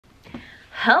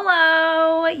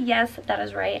Hello! Yes, that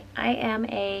is right. I am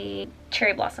a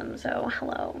cherry blossom, so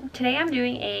hello. Today I'm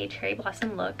doing a cherry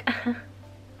blossom look,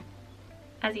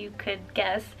 as you could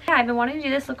guess. Yeah, I've been wanting to do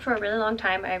this look for a really long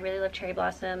time. I really love cherry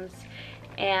blossoms,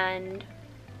 and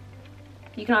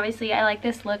you can obviously, I like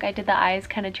this look. I did the eyes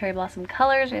kind of cherry blossom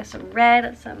colors. We have some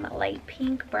red, some light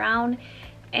pink, brown,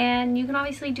 and you can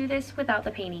obviously do this without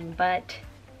the painting, but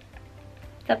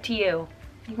it's up to you.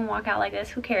 You can walk out like this,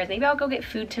 who cares? Maybe I'll go get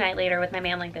food tonight later with my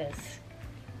man like this.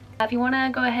 If you want to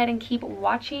go ahead and keep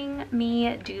watching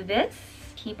me do this,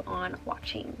 keep on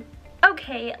watching.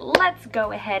 Okay, let's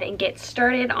go ahead and get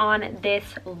started on this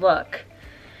look.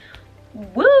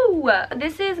 Woo!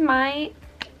 This is my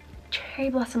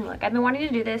cherry blossom look. I've been wanting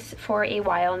to do this for a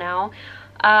while now.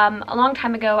 A long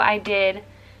time ago I didn't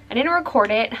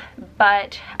record it,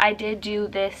 but I did do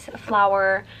this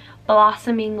flower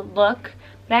blossoming look.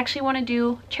 I actually want to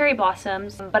do cherry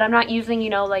blossoms, but I'm not using, you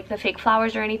know, like the fake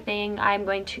flowers or anything. I'm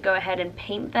going to go ahead and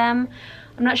paint them.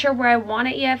 I'm not sure where I want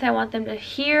it yet, if I want them to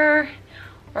here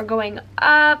or going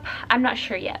up. I'm not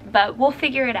sure yet, but we'll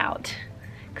figure it out,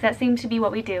 because that seems to be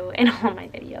what we do in all my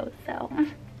videos, so.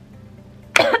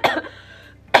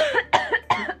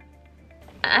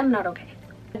 I'm not okay.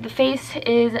 The face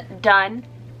is done.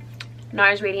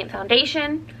 NARS Radiant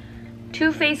Foundation,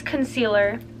 Too Faced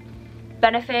Concealer,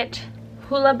 Benefit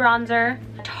Hoola Bronzer,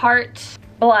 Tarte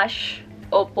Blush,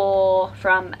 Opal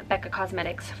from Becca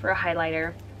Cosmetics for a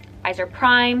highlighter. Eyes are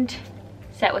primed,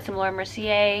 set with some Laura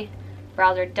Mercier.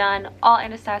 Brows are done, all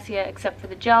Anastasia except for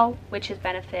the gel, which is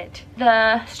Benefit.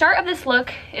 The start of this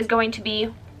look is going to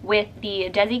be with the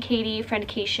Desi Katy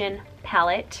Friendication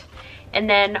palette, and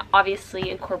then obviously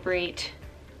incorporate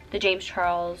the James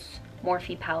Charles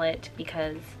Morphe palette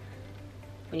because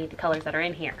we need the colors that are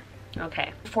in here.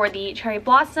 Okay, for the cherry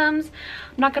blossoms,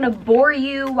 I'm not going to bore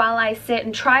you while I sit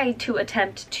and try to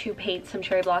attempt to paint some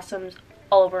cherry blossoms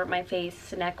all over my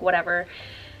face, neck, whatever.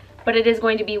 But it is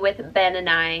going to be with Ben and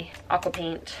I Aqua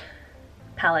Paint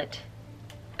palette.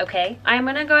 Okay, I'm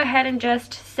going to go ahead and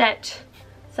just set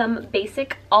some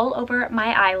basic all over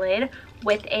my eyelid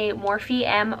with a Morphe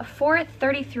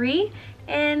M433,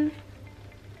 and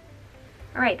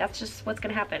alright, that's just what's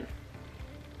going to happen.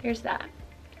 Here's that.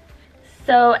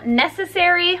 So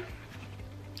necessary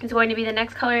is going to be the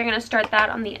next color. You're going to start that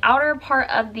on the outer part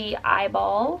of the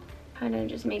eyeball. Kind of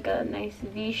just make a nice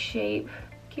V shape.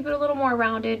 Keep it a little more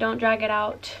rounded. Don't drag it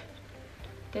out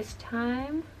this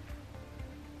time.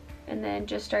 And then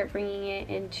just start bringing it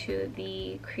into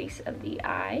the crease of the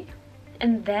eye.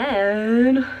 And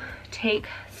then take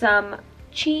some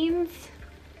cheens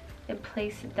and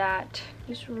place that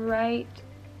just right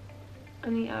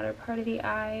on the outer part of the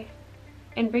eye.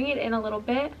 And bring it in a little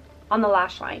bit on the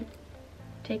lash line.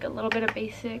 Take a little bit of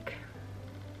basic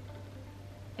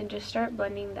and just start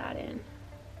blending that in.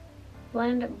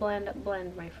 Blend, blend,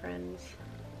 blend, my friends.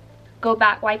 Go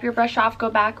back, wipe your brush off, go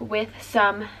back with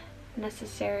some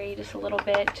necessary, just a little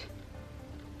bit.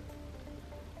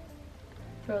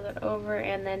 Throw that over,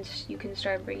 and then you can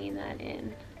start bringing that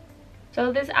in.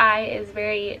 So this eye is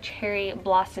very cherry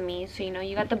blossomy, so you know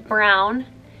you got the brown,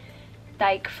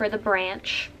 like for the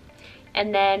branch.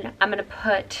 And then I'm going to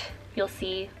put, you'll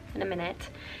see in a minute,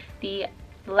 the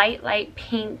light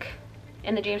pink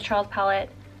in the James Charles palette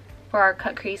for our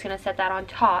cut crease. Going to set that on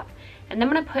top. And then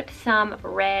I'm going to put some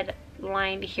red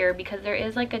lined here because there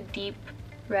is like a deep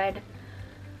red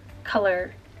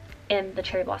color in the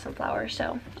cherry blossom flower.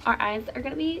 So our eyes are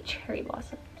going to be cherry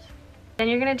blossoms. Then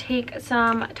you're going to take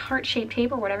some Tarte Shape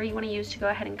Tape or whatever you want to use to go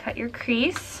ahead and cut your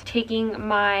crease. Taking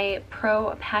my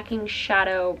Pro Packing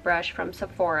Shadow brush from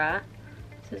Sephora.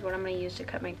 This is what I'm going to use to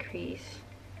cut my crease.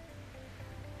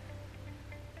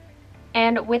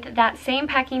 And with that same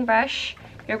packing brush,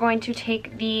 you're going to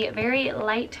take the very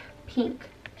light pink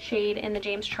shade in the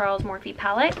James Charles Morphe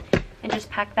palette and just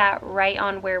pack that right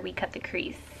on where we cut the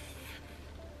crease.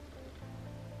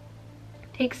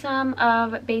 Take some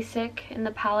of basic in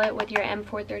the palette with your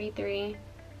M433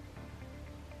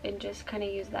 and just kind of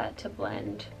use that to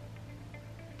blend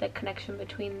the connection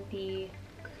between the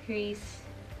crease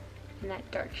and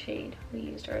that dark shade we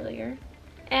used earlier.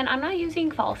 And I'm not using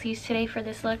falsies today for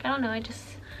this look. I don't know, I just,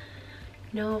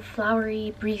 you know,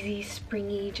 flowery, breezy,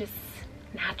 springy, just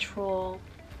natural.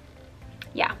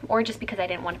 Yeah, or just because I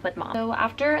didn't want to put them on. So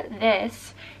after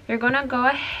this, you're gonna go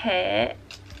ahead,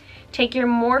 take your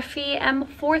Morphe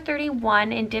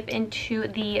M431 and dip into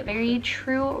the very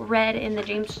true red in the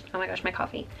James, oh my gosh, my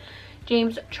coffee,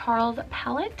 James Charles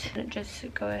palette. And just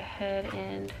go ahead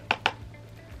and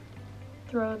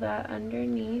throw that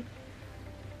underneath.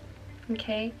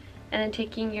 Okay, and then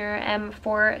taking your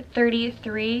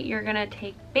M433, you're gonna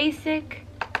take basic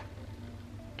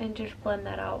and just blend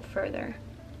that out further.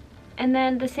 And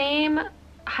then the same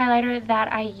highlighter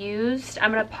that I used,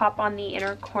 I'm going to pop on the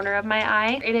inner corner of my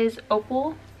eye. It is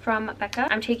Opal from Becca.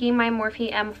 I'm taking my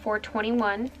Morphe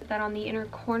M421, put that on the inner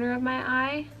corner of my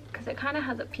eye because it kind of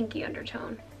has a pinky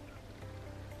undertone,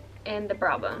 and the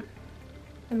brow bone.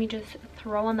 Let me just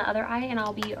throw on the other eye and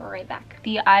I'll be right back.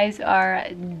 The eyes are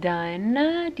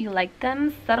done. Do you like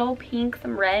them? Subtle pink,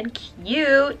 some red,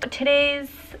 cute. Today's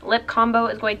lip combo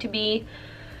is going to be,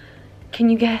 can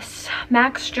you guess,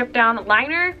 MAC Strip Down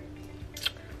Liner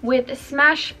with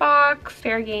Smashbox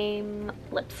Fair Game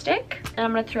lipstick. And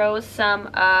I'm gonna throw some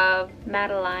of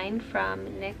Madeline from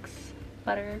NYX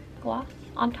Butter Gloss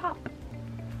on top.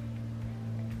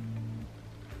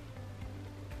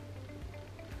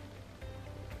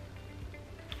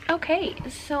 Okay,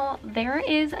 so there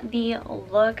is the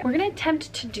look. We're gonna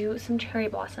attempt to do some cherry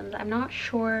blossoms. I'm not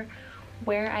sure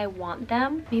where I want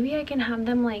them. Maybe I can have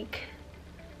them like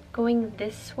going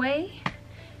this way,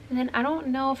 and then I don't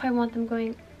know if I want them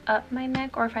going up my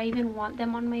neck or if I even want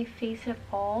them on my face at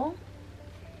all.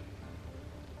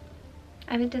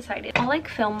 I haven't decided. I'll like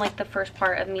film like the first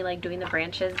part of me like doing the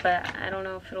branches, but I don't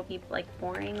know if it'll be like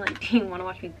boring. Like, do you want to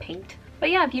watch me paint? But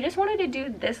yeah, if you just wanted to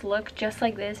do this look just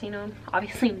like this, you know,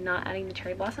 obviously not adding the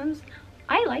cherry blossoms,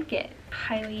 I like it.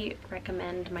 Highly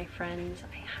recommend, my friends.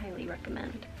 I highly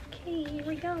recommend. Okay, here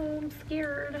we go. I'm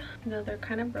scared. You know, they're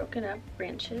kind of broken up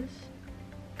branches,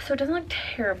 so it doesn't look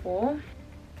terrible.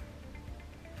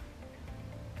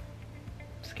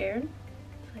 I'm scared.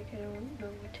 It's like I don't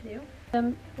know what to do.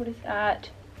 What is that?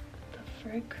 The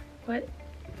frick? What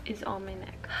is on my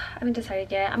neck? I haven't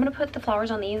decided yet. I'm gonna put the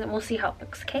flowers on these and we'll see how it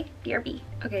looks. Okay, BRB.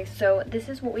 Okay, so this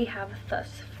is what we have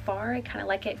thus far. I kind of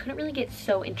like it. Couldn't really get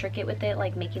so intricate with it,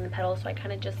 like making the petals, so I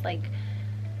kind of just like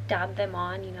dabbed them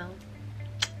on, you know.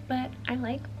 But I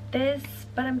like this,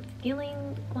 but I'm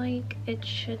feeling like it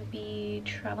should be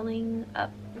traveling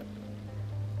up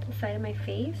the side of my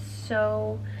face,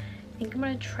 so I think I'm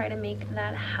gonna try to make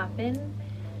that happen.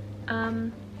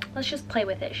 Let's just play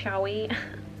with it, shall we?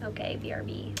 Okay,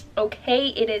 BRB. Okay,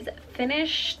 it is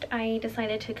finished. I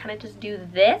decided to kind of just do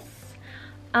this.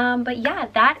 But yeah,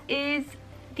 that is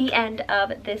the end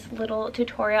of this little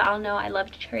tutorial. I'll know I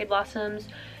love cherry blossoms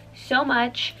so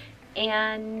much.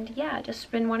 And yeah, just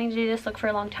been wanting to do this look for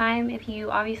a long time. If you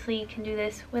obviously can do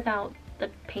this without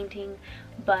the painting,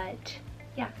 but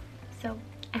yeah, so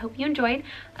I hope you enjoyed.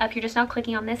 If you're just now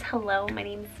clicking on this, hello, my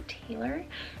name's Taylor.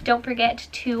 Don't forget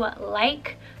to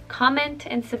like, comment,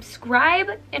 and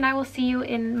subscribe, and I will see you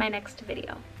in my next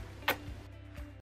video.